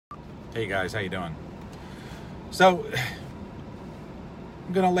Hey guys, how you doing? So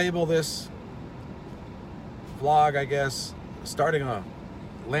I'm gonna label this vlog, I guess, starting a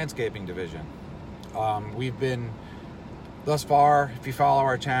landscaping division. We've been thus far, if you follow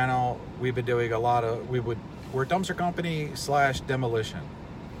our channel, we've been doing a lot of we're a dumpster company / demolition,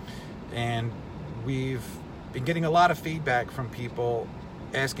 and we've been getting a lot of feedback from people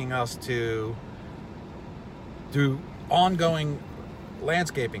asking us to do ongoing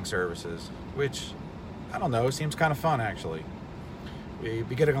landscaping services, which, I don't know, seems kind of fun actually. We've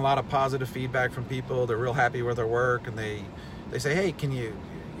been getting a lot of positive feedback from people. They're real happy with our work, and they say, hey, can you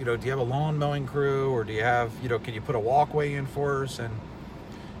do you have a lawn mowing crew, or do you have, can you put a walkway in for us? And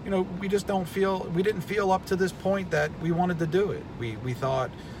we just we didn't feel up to this point that we wanted to do it. We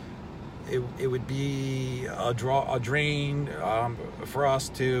thought it would be a drain for us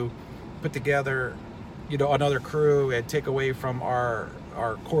to put together another crew and take away from our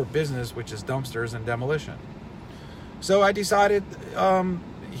core business, which is dumpsters and demolition. So I decided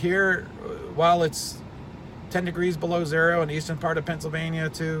here, while it's 10 degrees below zero in the eastern part of Pennsylvania,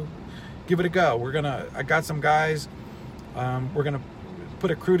 to give it a go. I got some guys, we're gonna put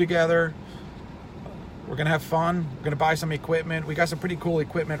a crew together. We're gonna have fun. We're gonna buy some equipment. We got some pretty cool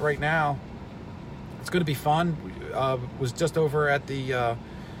equipment right now. It's gonna be fun. Was just over at the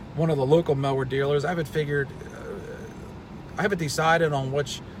one of the local mower dealers. I haven't decided on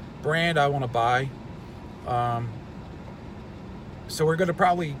which brand I want to buy. So we're going to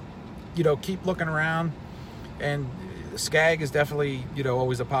probably, keep looking around. And Scag is definitely,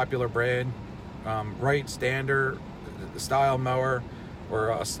 always a popular brand. Right standard style mower, or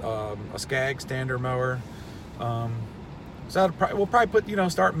a Scag standard mower. So we'll probably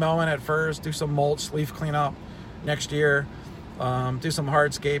start mowing at first, do some mulch, leaf cleanup next year. Do some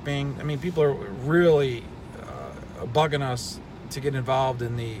hardscaping. I mean, people are really bugging us to get involved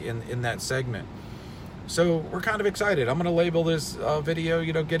in that segment. So we're kind of excited. I'm going to label this video,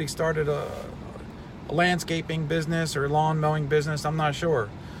 getting started a landscaping business or lawn mowing business. I'm not sure.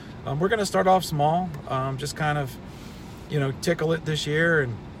 We're going to start off small, just kind of, tickle it this year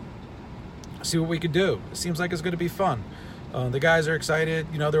and see what we could do. It seems like it's going to be fun. The guys are excited.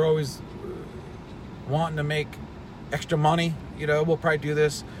 They're always wanting to make extra money. We'll probably do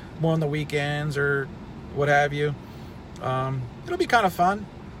this more on the weekends or what have you. It'll be kind of fun.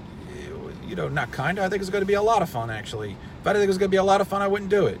 Not kind of. I think it's going to be a lot of fun, actually. If I didn't think it was going to be a lot of fun, I wouldn't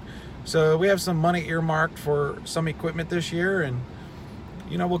do it. So we have some money earmarked for some equipment this year, and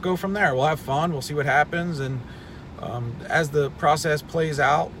we'll go from there. We'll have fun. We'll see what happens, and as the process plays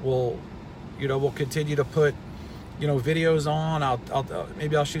out, we'll continue to put videos on.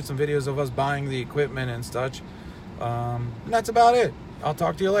 Maybe I'll shoot some videos of us buying the equipment and such. And that's about it. I'll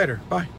talk to you later. Bye.